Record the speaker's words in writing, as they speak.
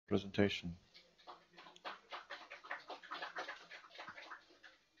presentation.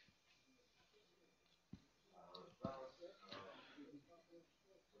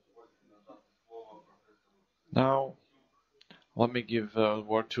 Now, let me give a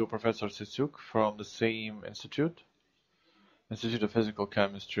word to Professor Sisyuk from the same Institute of Physical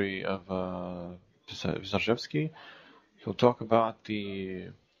Chemistry of Vysorzhevsky. He'll talk about the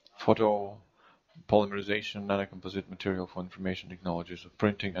photopolymerization nanocomposite material for information technologies of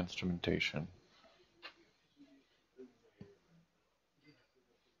printing and instrumentation.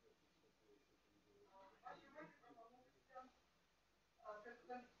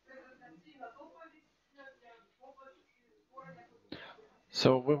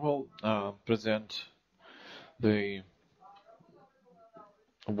 So we will present the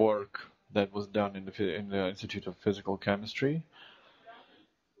work that was done in the Institute of Physical Chemistry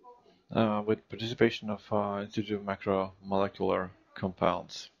with participation of Institute of Macromolecular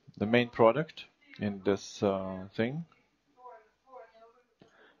Compounds. The main product in this thing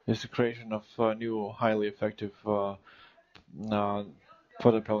is the creation of new highly effective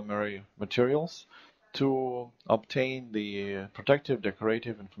photopolymer materials to obtain the protective,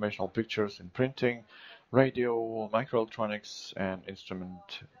 decorative, informational pictures in printing, radio, microelectronics, and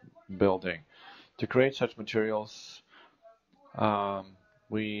instrument building. To create such materials,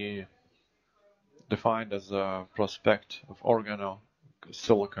 we defined as a prospect of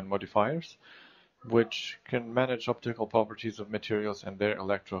organosilicon modifiers, which can manage optical properties of materials and their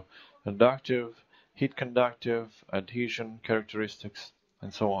electroconductive, heat conductive, adhesion characteristics,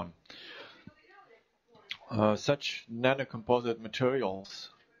 and so on. Such nanocomposite materials,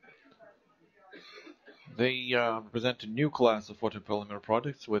 they represent a new class of photopolymer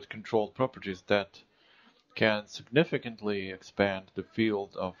products with controlled properties that can significantly expand the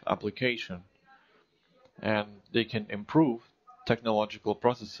field of application, and they can improve technological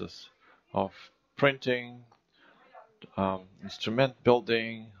processes of printing, instrument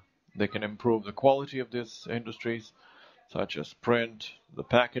building. They can improve the quality of these industries, such as print, the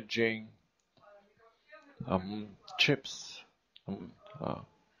packaging, chips.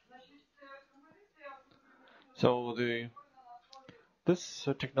 This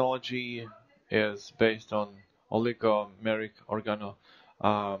technology is based on oligomeric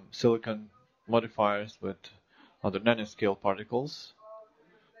silicon modifiers with other nanoscale particles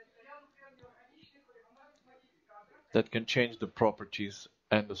that can change the properties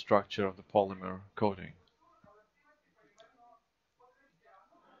and the structure of the polymer coating.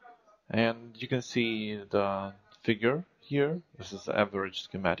 And you can see the figure here. This is the average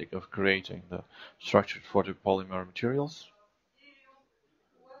schematic of creating the structured photopolymer materials.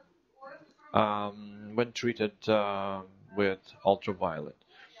 When treated with ultraviolet.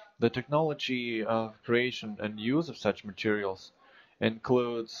 The technology of creation and use of such materials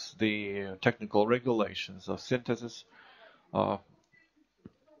includes the technical regulations of synthesis,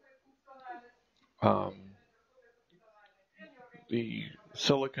 the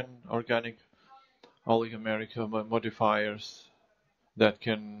silicon organic oligomeric modifiers that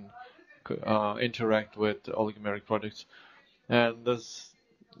can interact with oligomeric products, and this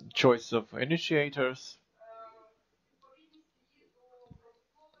choice of initiators,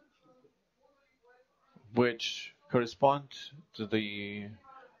 which correspond to the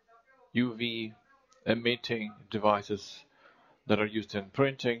UV emitting devices that are used in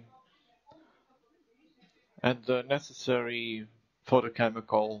printing, and the necessary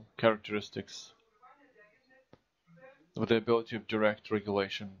photochemical characteristics with the ability of direct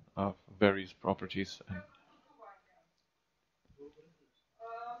regulation of various properties.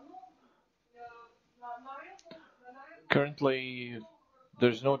 Currently,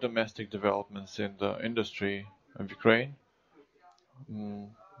 there's no domestic developments in the industry of Ukraine.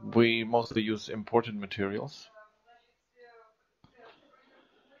 We mostly use imported materials.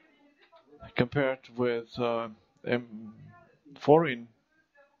 Compared with foreign,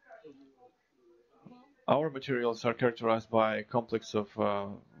 our materials are characterized by a complex of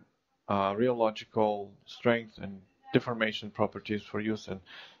rheological strength and deformation properties for use in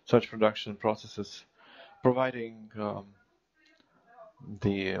such production processes, providing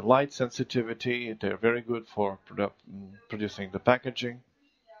the light sensitivity. They're very good for producing the packaging.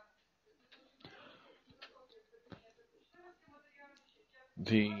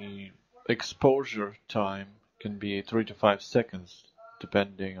 The exposure time can be 3 to 5 seconds,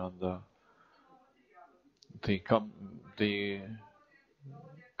 depending on the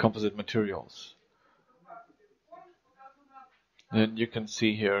composite materials. And you can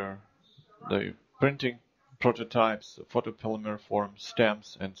see here the printing prototypes, photopolymer forms,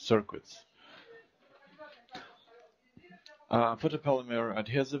 stamps, and circuits. Photopolymer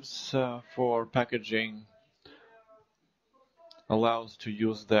adhesives for packaging allows to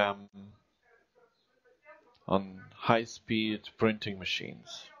use them on high-speed printing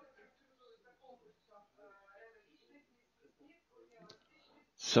machines.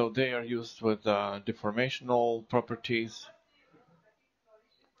 So they are used with deformational properties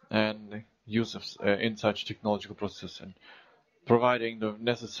and use of, in such technological processes, and providing the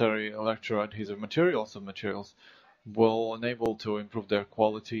necessary electroadhesive materials will enable to improve their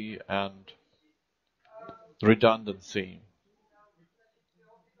quality and redundancy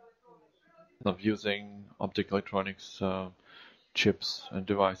of using optic electronics chips and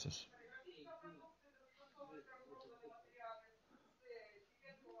devices.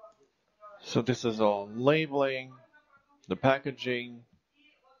 So this is all labeling, the packaging,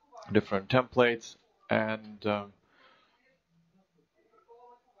 different templates, and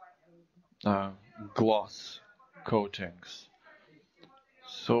gloss coatings.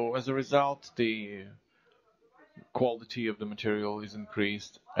 So as a result, the quality of the material is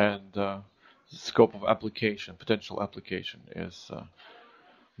increased, and scope of application, potential application, is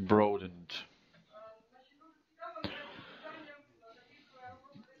broadened.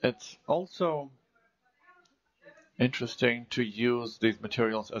 It's also interesting to use these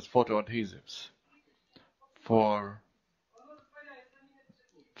materials as photoadhesives for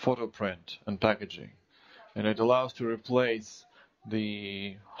photo print and packaging, and it allows to replace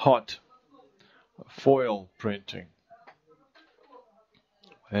the hot foil printing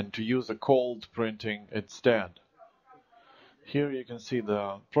and to use a cold printing instead. Here you can see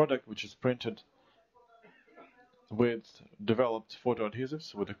the product which is printed with developed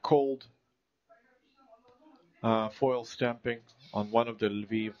photoadhesives with a cold foil stamping on one of the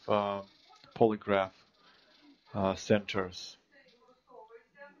Lviv polygraph centers.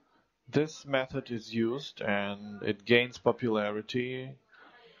 This method is used and it gains popularity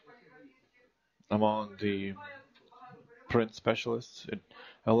among the print specialists. It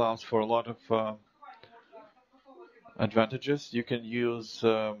allows for a lot of advantages. You can use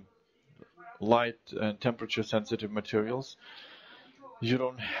light and temperature sensitive materials. You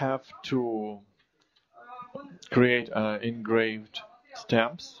don't have to create engraved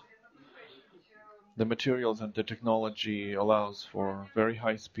stamps. The materials and the technology allows for very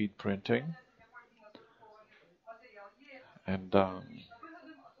high speed printing, and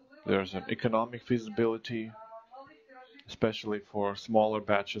there's an economic feasibility, especially for smaller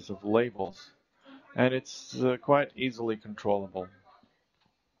batches of labels, and it's quite easily controllable.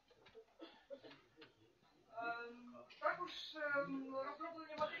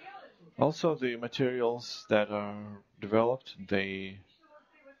 Also, the materials that are developed, they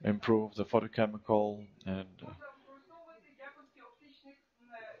improve the photochemical and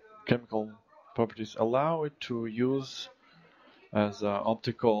chemical properties, allow it to use as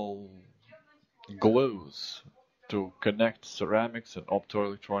optical glues to connect ceramics and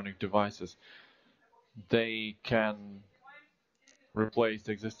optoelectronic devices. They can replace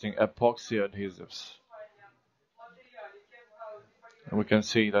existing epoxy adhesives. And we can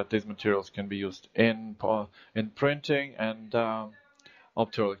see that these materials can be used in printing and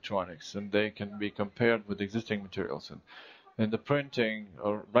optoelectronics, and they can be compared with existing materials. And in the printing,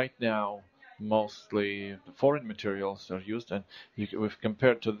 right now, mostly foreign materials are used, and if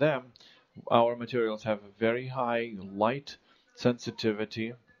compared to them, our materials have a very high light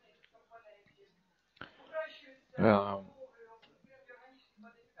sensitivity.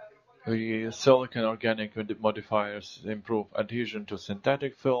 The silicon organic modifiers improve adhesion to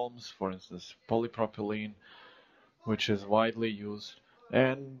synthetic films, for instance, polypropylene, which is widely used,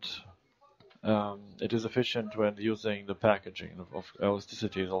 and it is efficient when using the packaging. Of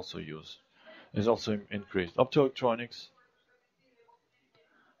elasticity is also increased. Optoelectronics,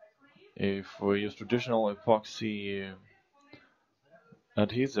 if we use traditional epoxy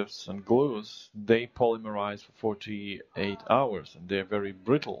adhesives and glues, they polymerize for 48 hours and they're very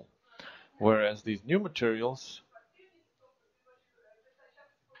brittle. Whereas these new materials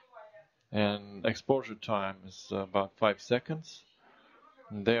and exposure time is about 5 seconds.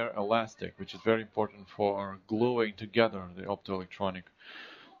 They're elastic, which is very important for gluing together the optoelectronic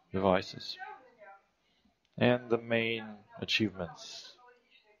devices. And the main achievements.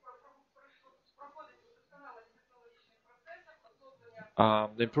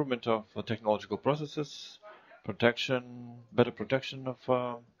 The improvement of technological processes, better protection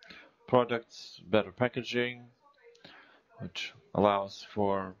of products, better packaging, which allows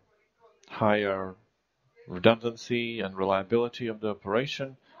for higher redundancy and reliability of the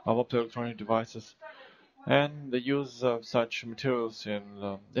operation of optoelectronic devices, and the use of such materials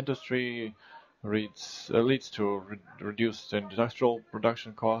in industry leads to reduced industrial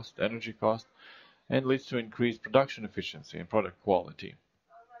production cost, energy cost, and leads to increased production efficiency and product quality.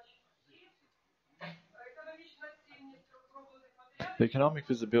 The economic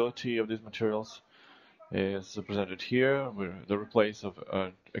feasibility of these materials is presented here, with the replace of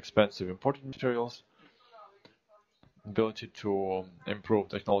expensive imported materials, ability to improve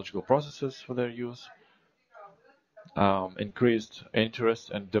technological processes for their use, increased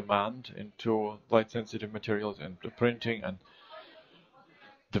interest and demand into light-sensitive materials and printing and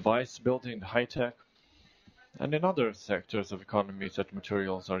device building, high-tech. And in other sectors of economy, such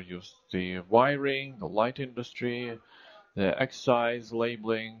materials are used. The wiring, the light industry, the excise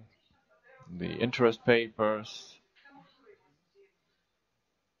labeling, the interest papers.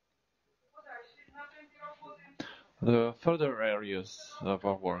 The further areas of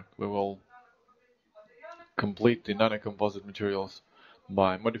our work, we will complete the nanocomposite materials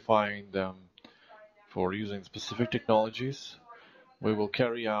by modifying them for using specific technologies. We will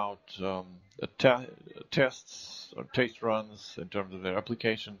carry out tests or taste runs in terms of their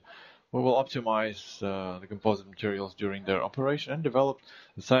application. We will optimize the composite materials during their operation and develop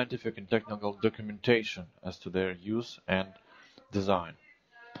the scientific and technical documentation as to their use and design.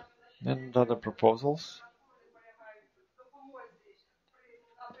 And other proposals.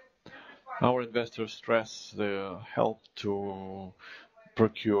 Our investors stress the help to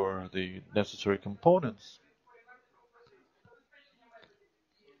procure the necessary components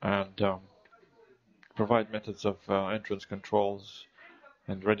and provide methods of entrance controls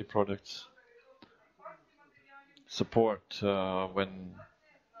and ready products, support when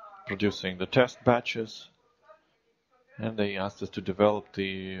producing the test batches, and they asked us to develop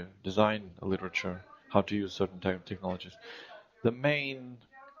the design literature, how to use certain technologies. The main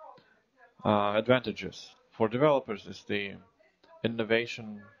advantages for developers is the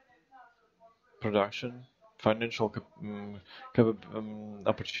innovation, production, financial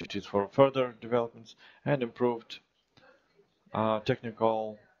opportunities for further developments, and improved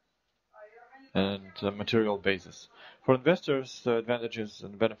technical and material basis. For investors, the advantages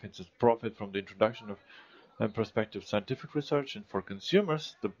and benefits is profit from the introduction of prospective scientific research, and for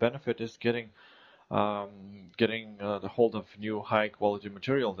consumers, the benefit is getting the hold of new high-quality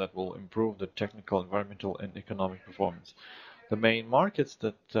material that will improve the technical, environmental, and economic performance. The main markets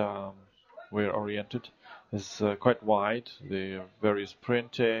that we're oriented is quite wide. The various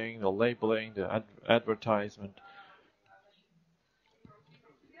printing, the labeling, the advertisement,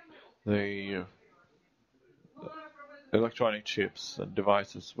 the electronic chips and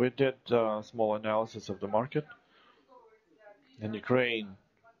devices. We did a small analysis of the market. In Ukraine,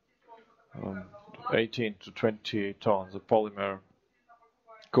 18 to 20 tons of polymer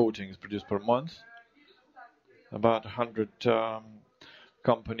coatings produced per month. About 100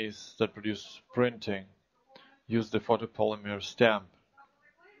 companies that produce printing use the photopolymer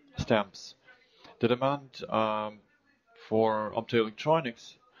stamps. The demand for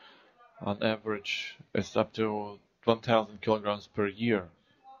optoelectronics on average is up to 1,000 kilograms per year.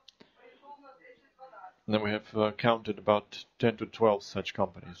 And then we have counted about 10 to 12 such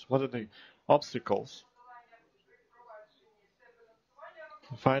companies. What are the obstacles?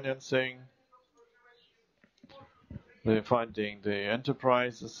 Financing, finding the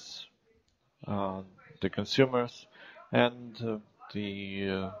enterprises, the consumers, and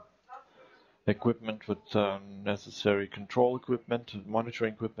the equipment with necessary control equipment,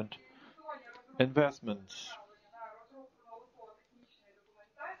 monitoring equipment. Investments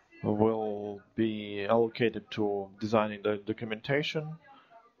will be allocated to designing the documentation,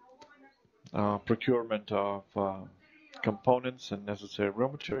 procurement of components and necessary raw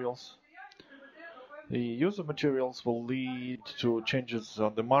materials. The use of materials will lead to changes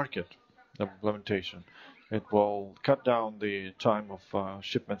on the market of implementation. It will cut down the time of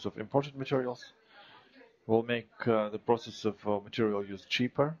shipments of imported materials, will make the process of material use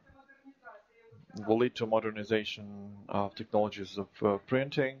cheaper, will lead to modernization of technologies of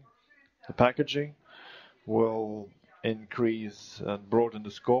printing, the packaging, will increase and broaden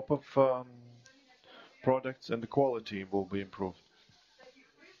the scope of products, and the quality will be improved.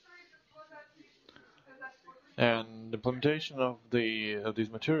 And implementation of these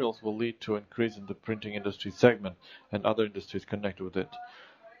materials will lead to increase in the printing industry segment and other industries connected with it.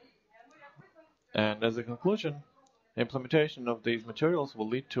 And as a conclusion, implementation of these materials will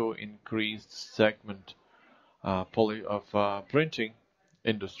lead to increased segment of printing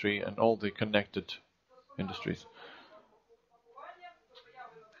industry and all the connected industries,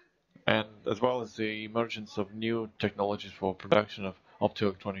 and as well as the emergence of new technologies for production of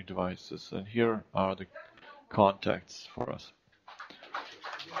optoelectronic devices. And here are the contacts for us.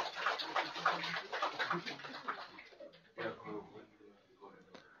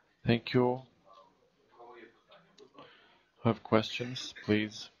 Thank you. Have questions,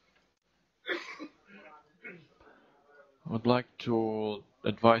 please? I would like to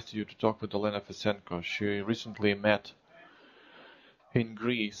advise you to talk with Elena Fesenko. She recently met in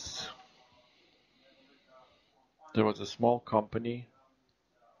Greece. There was a small company.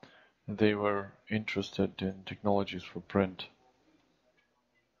 They were interested in technologies for print.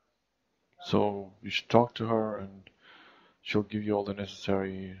 So you should talk to her and she'll give you all the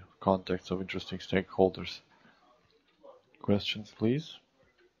necessary contacts of interesting stakeholders. Questions, please?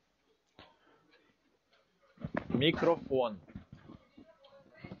 Microphone.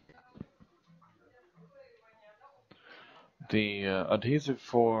 The adhesive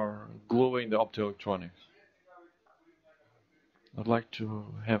for gluing the optoelectronics. I'd like to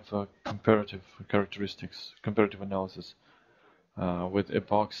have a comparative characteristics, comparative analysis with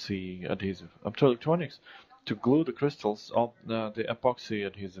epoxy adhesive. Optoelectronics, to glue the crystals, the epoxy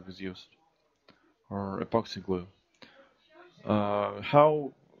adhesive is used, or epoxy glue.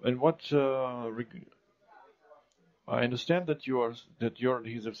 How and what? I understand that your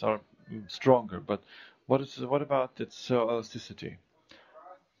adhesives are stronger, but what about its elasticity?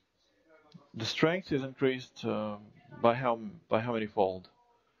 The strength is increased by how many fold?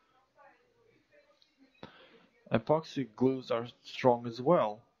 Epoxy glues are strong as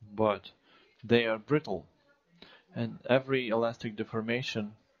well, but they are brittle, and every elastic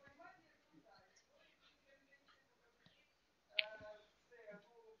deformation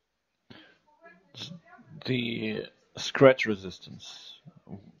the scratch resistance,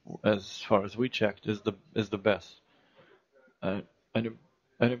 as far as we checked, is the best. An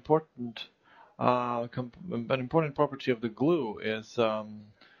an important an important property of the glue is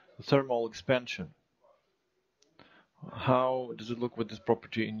thermal expansion. How does it look with this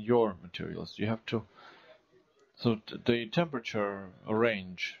property in your materials? You have to the temperature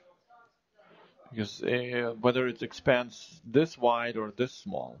range, because whether it expands this wide or this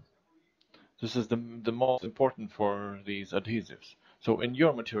small, this is the most important for these adhesives. So in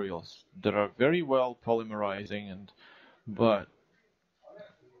your materials, that are very well polymerizing, but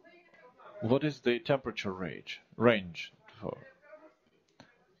what is the temperature range for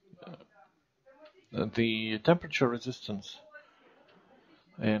the temperature resistance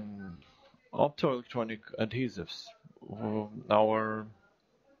in optoelectronic adhesives? Our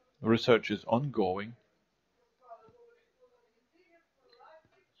research is ongoing.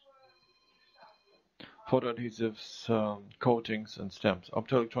 Photoadhesives, coatings, and stamps.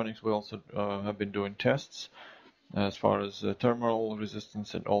 Optoelectronics, we also have been doing tests as far as thermal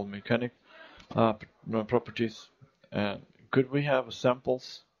resistance and all mechanic properties. Could we have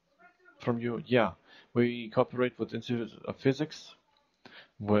samples from you? Yeah, we cooperate with Institute of Physics,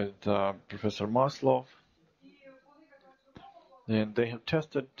 with Professor Maslov, and they have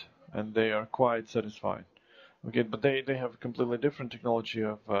tested and they are quite satisfied. Okay, but they have a completely different technology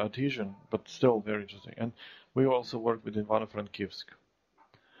of adhesion, but still very interesting. And we also work with Ivano-Frankivsk.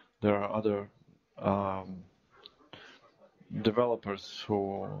 There are other developers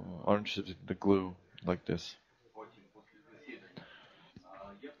who are interested in the glue like this.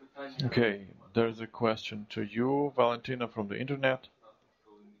 Okay, there's a question to you, Valentina, from the internet,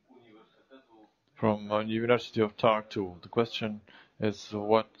 from University of Tartu. The question is,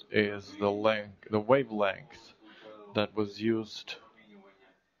 what is the wavelength that was used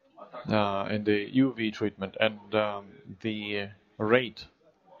in the UV treatment, and the rate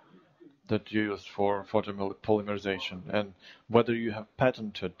that you used for photopolymerization, and whether you have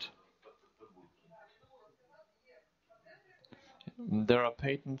patented. There are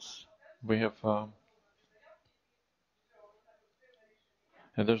patents. We have,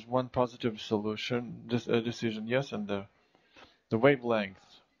 and there's one positive solution, decision, yes, and the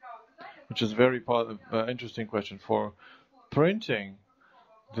wavelength, which is very interesting question. For printing,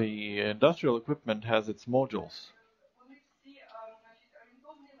 the industrial equipment has its modules,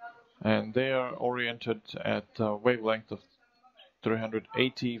 and they are oriented at a wavelength of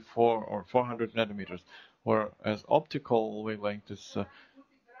 384 or 400 nanometers, whereas optical wavelength is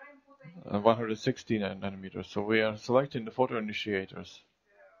 160 nanometers. So we are selecting the photoinitiators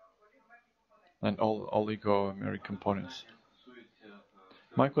and all oligomeric components.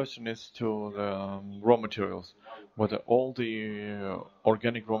 My question is to the raw materials, whether all the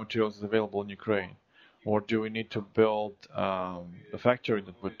organic raw materials is available in Ukraine, or do we need to build a factory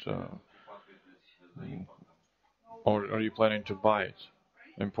that would, or are you planning to buy it,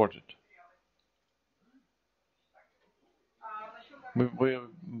 import it? We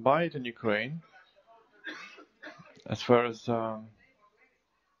buy it in Ukraine. As far as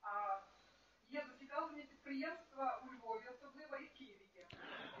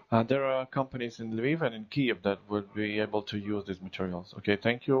There are companies in Lviv and in Kiev that would be able to use these materials. Okay,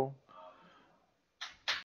 thank you.